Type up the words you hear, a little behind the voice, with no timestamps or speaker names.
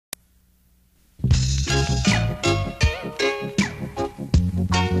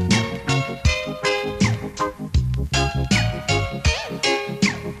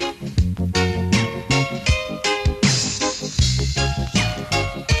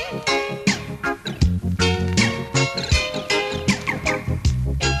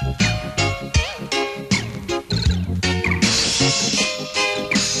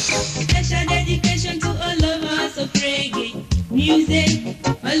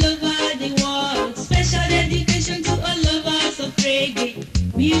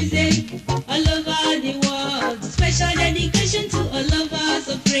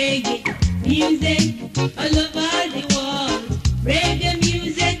music all over the world. Reggae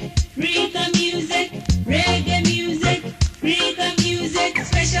music, Rika music, reggae music, Rika music.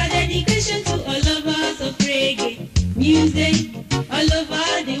 Special dedication to all lovers of reggae music all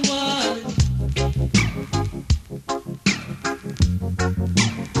over the world.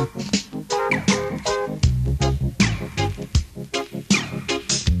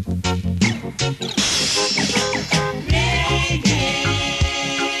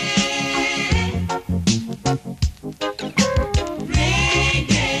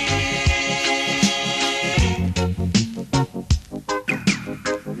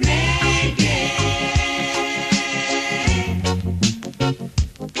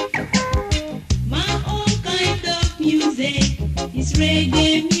 It's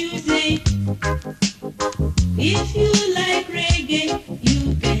reggae music. If you like reggae,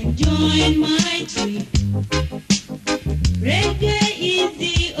 you can join my trip. Reggae is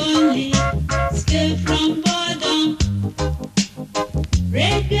the only escape from boredom.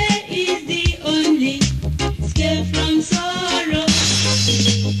 Reggae is the only escape from sorrow.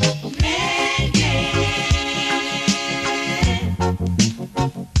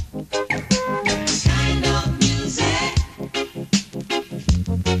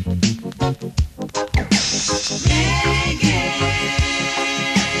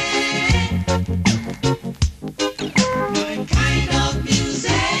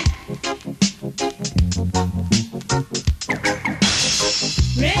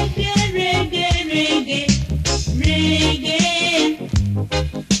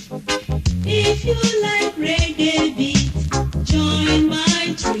 If you like reggae beats, join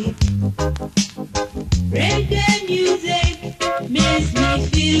my trip. Reggae music makes me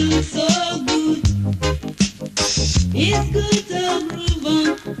feel so good. It's good to groove on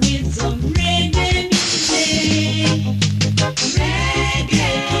with some reggae music. Reggae.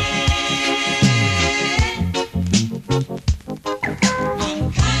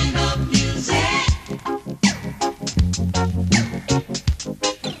 One kind of music.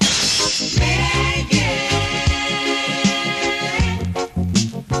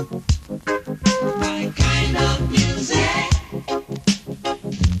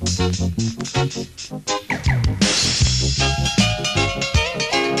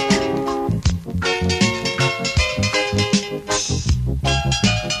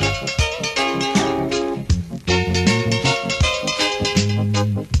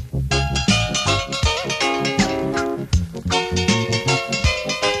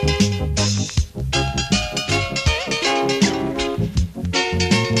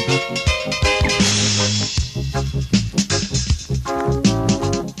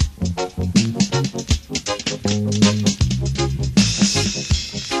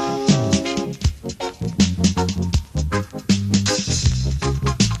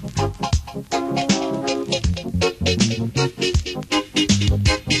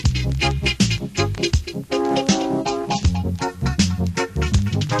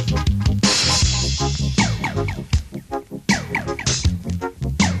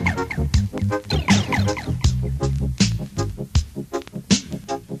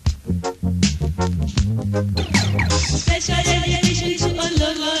 Special dedication to all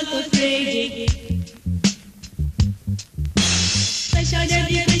lovers of reggae. Special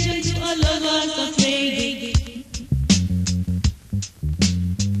dedication to all lovers of reggae.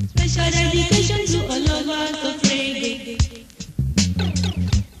 Special dedication to all lovers of reggae.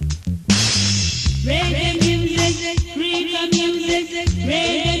 Reggae music, Rika music,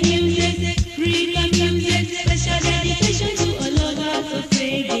 reggae music, Rika music. Special dedication to all lovers of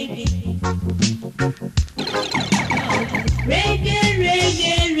reggae. Reggae,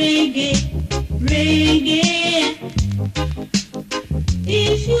 reggae, reggae, reggae.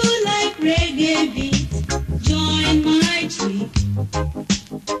 If you like reggae beats, join my trip.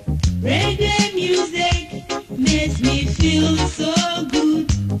 Reggae music makes me feel so good.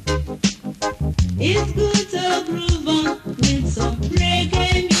 It's good to groove on with some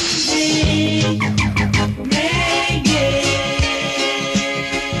reggae music. Reggae.